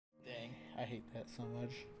I hate that so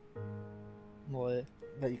much. What?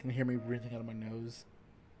 That you can hear me breathing out of my nose.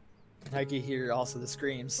 I could hear also the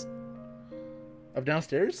screams. Up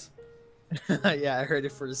downstairs? Yeah, I heard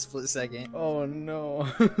it for a split second. Oh no.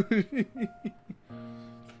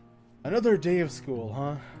 Another day of school,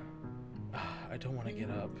 huh? I don't want to get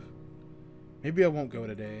up. Maybe I won't go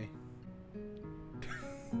today.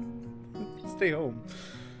 Stay home.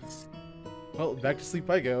 Well, back to sleep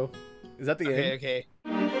I go. Is that the end? Okay.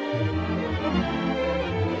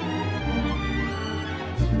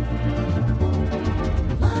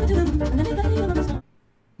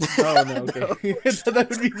 Oh no, okay. So that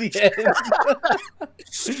would be the end.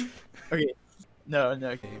 Okay. No,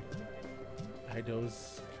 okay. I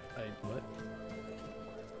doze. What?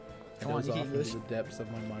 Come I on, doze you off can into English. the depths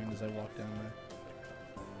of my mind as I walk down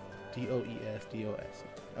the DOES.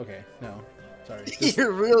 Okay, no. Sorry.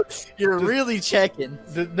 You're really checking.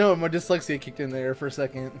 No, my dyslexia kicked in there for a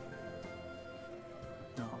second.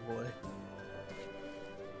 Oh boy.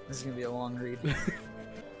 This is gonna be a long read.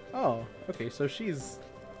 Oh, okay, so she's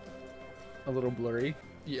a little blurry.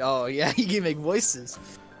 Oh yeah, you can make voices.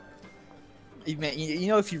 You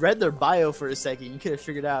know, if you read their bio for a second, you could have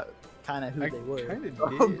figured out kind of who they were. Kind of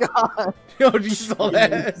did. Oh god. Oh, you saw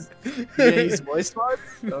that? You gonna use voice mods?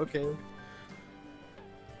 Okay.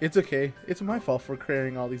 It's okay. It's my fault for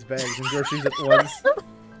carrying all these bags and groceries at once.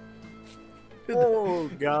 Oh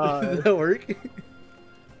god. Does that work?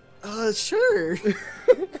 Sure.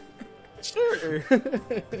 Sure.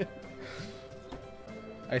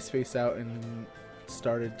 I spaced out and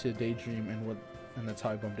started to daydream, and that's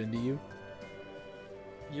how I bumped into you.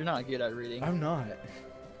 You're not good at reading. I'm not.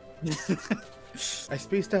 I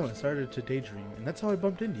spaced out and started to daydream, and that's how I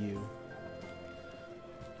bumped into you.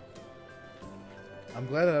 I'm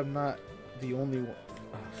glad that I'm not the only one.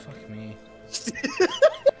 Oh, fuck me.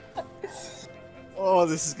 Oh,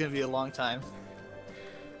 this is gonna be a long time.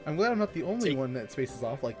 I'm glad I'm not the only one that spaces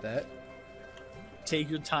off like that. Take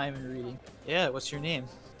your time in reading. Yeah, what's your name?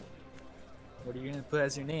 What are you gonna put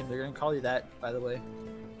as your name? They're gonna call you that, by the way.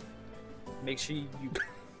 Make sure you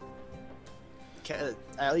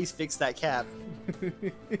at least fix that cap.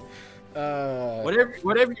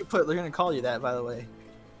 Whatever you put, they're gonna call you that, by the way.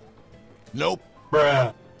 Nope.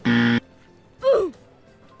 Bruh.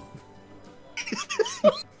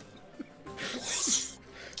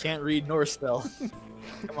 Can't read nor spell.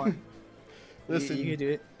 Come on. Listen, you can do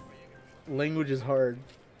it. Language is hard.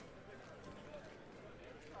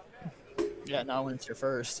 Yeah, not when it's your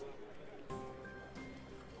first. What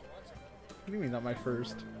do you mean, not my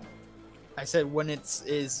first? I said when it's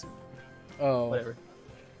is. Oh. Whatever.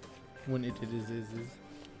 When it is.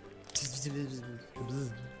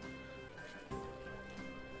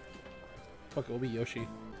 Fuck, it'll be Yoshi.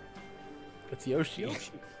 It's Yoshi.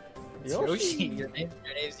 Yoshi. It's Yoshi. Your name's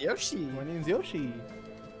Yoshi. My name's Yoshi.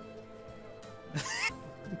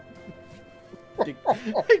 I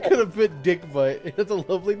could have put Dick Butt. It's a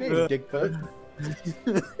lovely name, Dick Butt.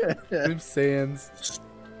 I'm Sans.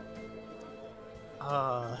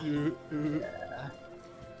 Yeah, you're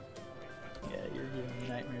giving me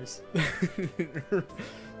nightmares.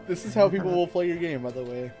 This is how people will play your game, by the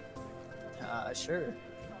way. Sure.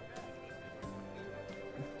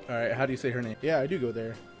 Alright, how do you say her name? Yeah, I do go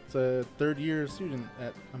there. It's a third-year student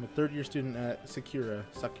at... I'm a third-year student at Sakura.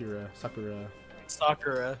 Sakura.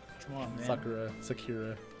 Come on, man. Sakura.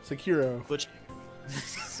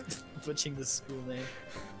 Butching the school name.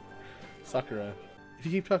 Sakura. If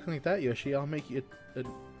you keep talking like that, Yoshi, I'll make you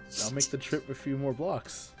I'll make the trip a few more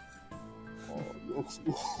blocks. Oh,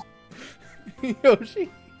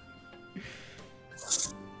 Yoshi.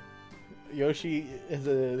 Yoshi has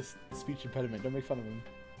a speech impediment. Don't make fun of him.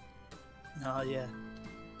 Oh yeah.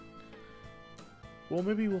 Well,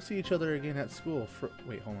 maybe we'll see each other again at school.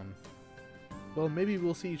 Wait, hold on. Well, maybe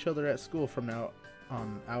we'll see each other at school from now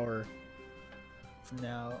on. From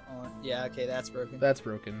now on. Yeah. Okay, that's broken. That's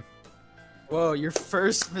broken. Whoa, your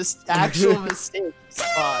first actual mistake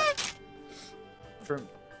spot. Because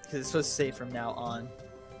it's supposed to say from now on.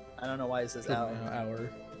 I don't know why it says From out. hour.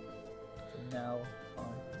 From now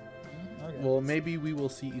on. Okay. Well, maybe we will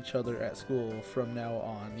see each other at school from now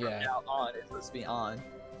on. Yeah. From now on, it's supposed to be on.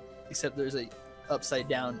 Except there's a upside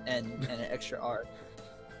down N and an extra R.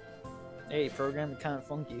 Hey, program kind of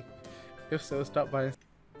funky. If so, stop by.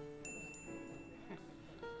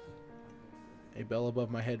 A bell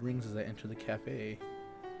above my head rings as I enter the cafe.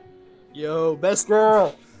 Yo, best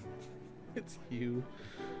girl! It's you.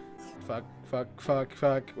 Fuck.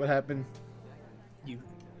 What happened? You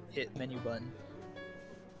hit menu button.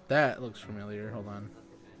 That looks familiar. Hold on.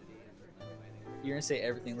 You're gonna say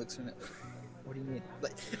everything looks familiar. What do you mean?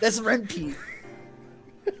 Like, that's Renpy.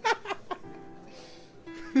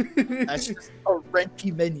 That's just a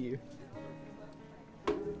renty menu.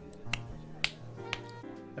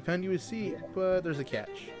 I found you a seat, but there's a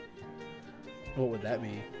catch. What would that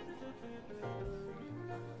be?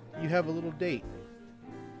 You have a little date.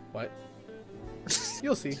 What?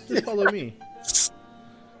 You'll see. Just follow me.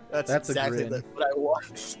 That's exactly a grin. what I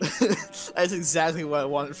want. That's exactly what I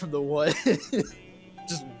wanted from the what.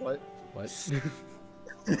 Just what? What?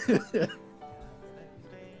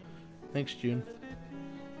 Thanks, June.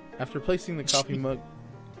 After placing the coffee mug...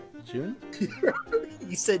 June?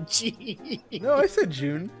 You said G. No, I said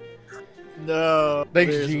June. No.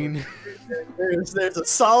 Thanks, Gene. There's a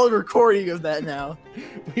solid recording of that now.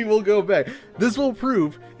 We will go back. This will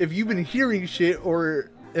prove if you've been hearing shit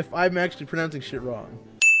or if I'm actually pronouncing shit wrong.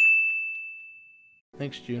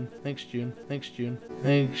 Thanks, June. Thanks, June. Thanks, June.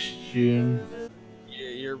 Thanks, June. Yeah,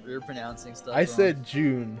 you're pronouncing stuff I wrong. said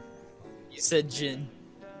June. You said Jin.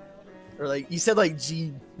 Or like you said like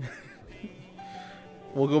Gene.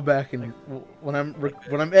 We'll go back and when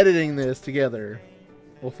I'm editing this together,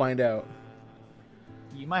 we'll find out.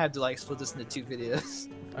 You might have to like split this into 2 videos.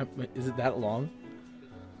 Is it that long?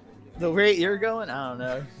 The rate you're going, I don't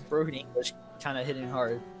know. Broken English kind of hitting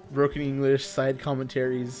hard. Broken English, side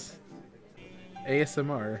commentaries,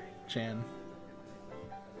 ASMR, Chan.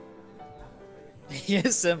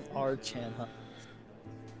 ASMR Chan, huh?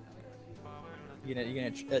 You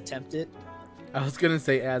gonna attempt it? I was gonna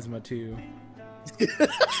say asthma too.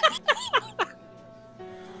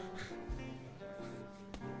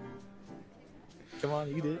 Come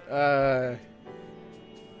on, you did it.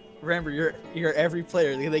 Remember, you're every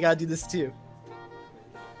player. They gotta do this too.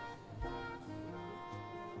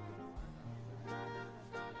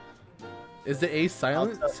 Is the A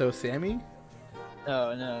silent? So Sammy?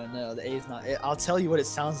 No. The A is not. I'll tell you what it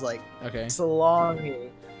sounds like. Okay. Salami.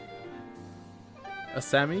 A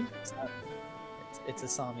Sammy? It's a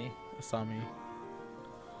Sami. A Sami.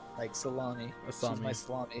 Like salami. A Sami. She's my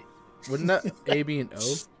salami. Wouldn't that A be an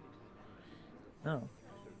O? No.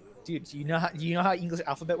 Dude, do you know how English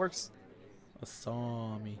alphabet works? A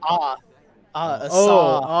Sami. A Oh,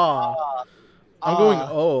 sa. I'm going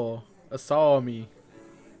O. A Sami.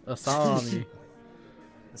 A Sami.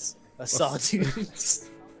 A saw, dude.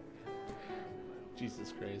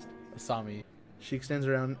 Jesus Christ. A Sami. She extends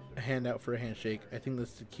around a hand out for a handshake. I think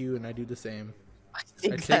that's the cue, and I do the same. I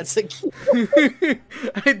think that's a cue.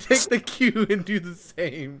 I take the cue and do the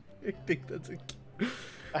same. I think that's a cue.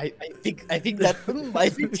 I think that I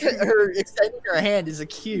think her extending her hand is a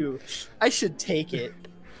cue. I should take it.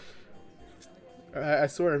 I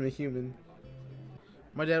swear I'm a human.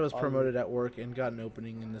 My dad was promoted at work and got an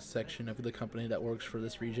opening in this section of the company that works for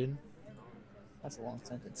this region. That's a long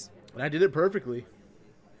sentence. And I did it perfectly.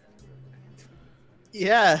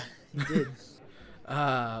 Yeah, you did.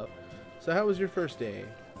 So how was your first day?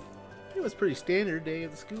 It was pretty standard day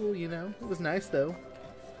at the school, you know. It was nice though.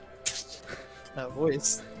 That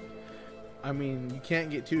voice. I mean, you can't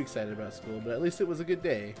get too excited about school, but at least it was a good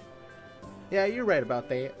day. Yeah, you're right about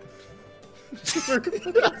that. She's from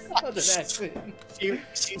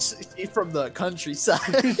the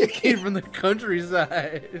countryside. She came from the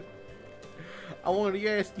countryside. I wanted to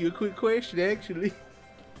ask you a quick question, actually.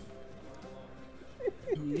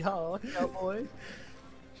 Yeehaw, cowboy.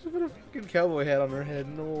 Just put a fucking cowboy hat on her head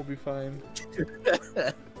and we'll be fine.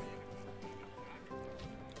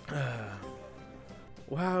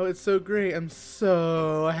 Wow, it's so great. I'm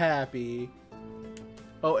so happy.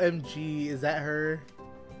 OMG, is that her?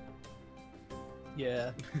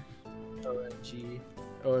 Yeah. OMG.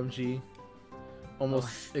 OMG.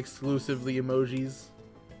 Almost exclusively emojis.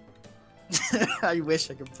 I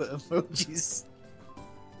wish I could put emojis.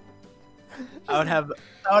 I would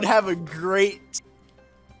have a great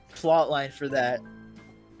plot line for that.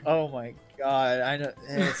 Oh my god, I know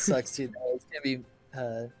it sucks too. It's gonna be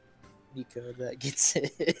Mika that gets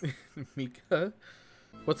it. Mika?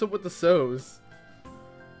 What's up with the so's?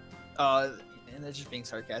 And they're just being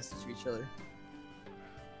sarcastic to each other.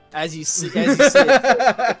 As you see,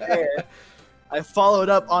 I followed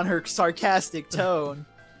up on her sarcastic tone.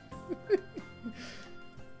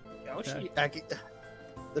 Yoshi,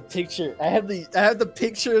 the picture. I have the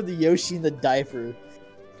picture of the Yoshi in the diaper.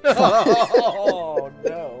 Oh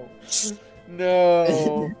no!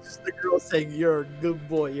 No! The girl saying, "You're a good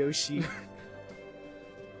boy, Yoshi."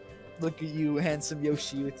 Look at you, handsome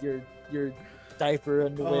Yoshi, with your diaper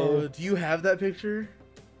underwear. Oh, do you have that picture?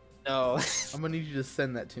 No. I'm gonna need you to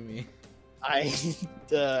send that to me.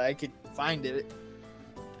 I could find it.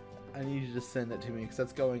 I need you to send that to me because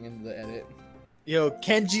that's going into the edit. Yo,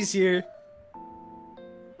 Kenji's here.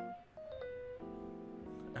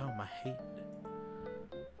 Oh, my hate.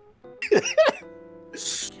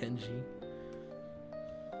 Kenji.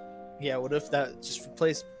 Yeah, what if that just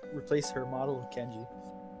replace her model with Kenji?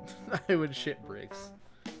 I would shit bricks.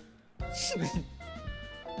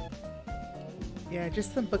 Yeah,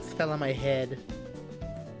 just some books fell on my head.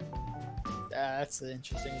 That's an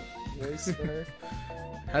interesting voice for her.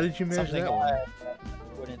 How did you manage Something that one? I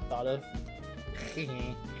wouldn't thought of.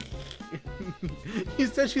 You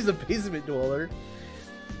said she's a basement dweller.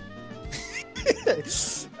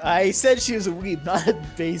 I said she was a weeb, not a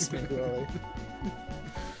basement dweller.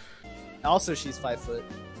 Also, she's 5 foot.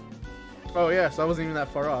 Oh yeah, so I wasn't even that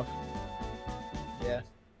far off. Yeah.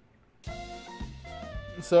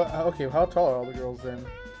 So okay, how tall are all the girls then?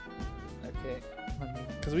 Okay.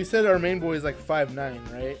 Because we said our main boy is like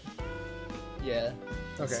 5'9", right? Yeah.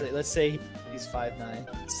 Okay. Let's say he's 5'9".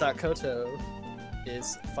 Sakoto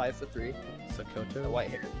is 5'3". Sakoto. The white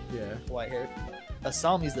hair. Yeah. The white hair.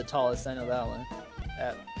 Asami's the tallest. I know that one.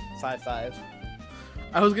 At 5'5".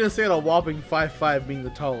 I was gonna say at a whopping 5'5" being the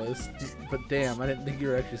tallest, but damn, I didn't think you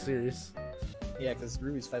were actually serious. Yeah, because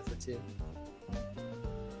Ruby's 5'2".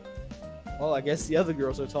 Well, I guess the other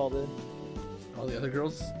girls are tall then. All the other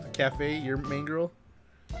girls? The cafe, your main girl?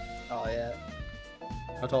 Oh yeah.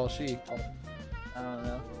 How tall is she? I don't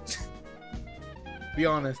know. Be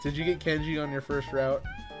honest, did you get Kenji on your first route?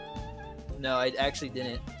 No, I actually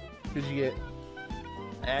didn't. Did you get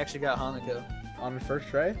I actually got Hanako. on the first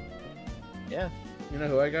try? Yeah. You know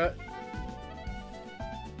who I got?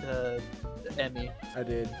 Emmy. I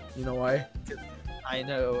did. You know why? I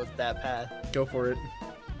know that path. Go for it.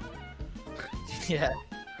 Yeah.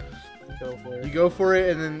 Go for it. You go for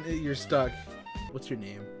it and then you're stuck. What's your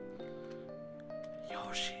name?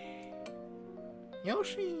 Yoshi.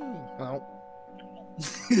 Yoshi. Well,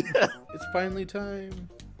 it's finally time.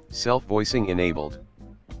 Self-voicing enabled.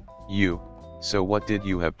 So what did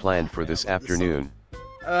you have planned for this afternoon?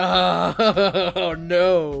 Oh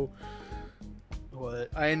no. What?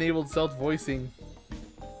 I enabled self-voicing.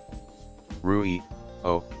 Rui,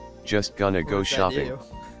 oh, just gonna go What's that shopping. do?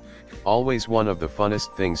 Always one of the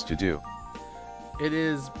funnest things to do. It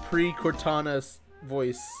is pre-Cortana's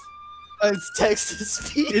voice. It's text to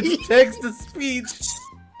speech. It's text-to-speech.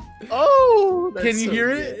 Oh, that's Can you so hear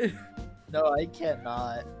good. it? No, I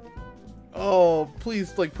cannot. Oh,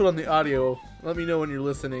 please, like, put on the audio. Let me know when you're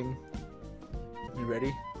listening. You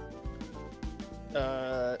ready?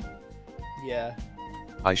 Yeah.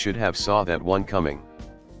 I should have saw that one coming.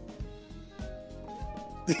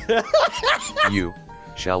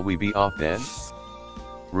 Shall we be off then?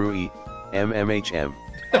 Rui, MMHM.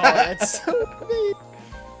 Oh, that's so funny.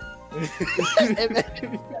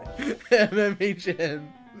 MMHN.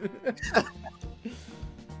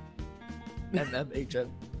 MMHM.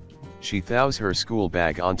 She throws her school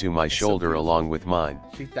bag onto my That's so shoulder beautiful. along with mine.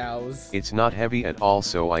 She thous. It's not heavy at all,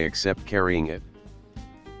 so I accept carrying it.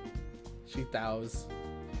 She thous.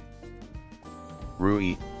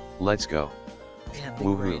 Rui, let's go. Damn, big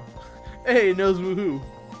Woohoo. brain. Hey, it knows woohoo.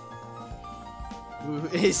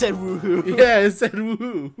 It said woohoo. Yeah, it said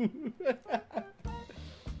woohoo.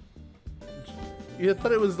 You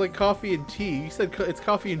thought it was like coffee and tea. You said it's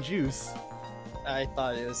coffee and juice. I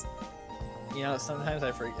thought it was. You know, sometimes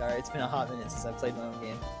I forget. Alright, it's been a hot minute since I played my own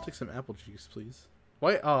game. Take some apple juice, please.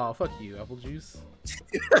 Why? Oh, fuck you, apple juice.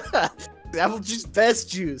 Apple juice,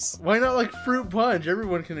 best juice. Why not like fruit punch?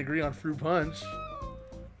 Everyone can agree on fruit punch.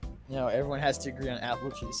 No, everyone has to agree on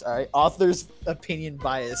apple juice. Alright, author's opinion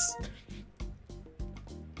bias.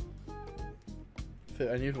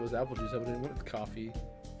 I knew if it was apple juice, I would have went with coffee.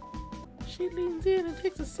 She leans in and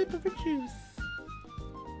takes a sip of her juice.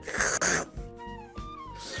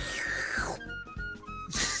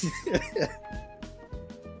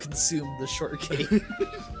 Consume the shortcake.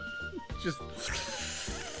 Just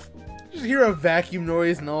hear a vacuum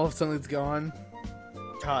noise and all of a sudden it's gone.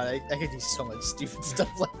 God, I could do so much stupid stuff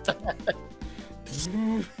like that.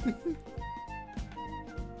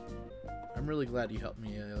 I'm really glad you helped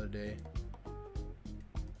me the other day.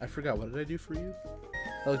 I forgot, what did I do for you?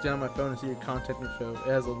 I looked down at my phone and see your contact info. It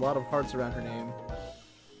has a lot of hearts around her name.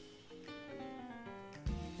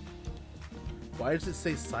 Why does it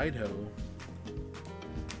say side hoe?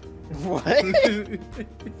 What?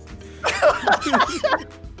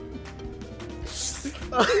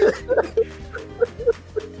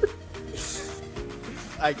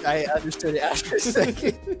 I understood it after a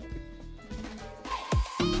second.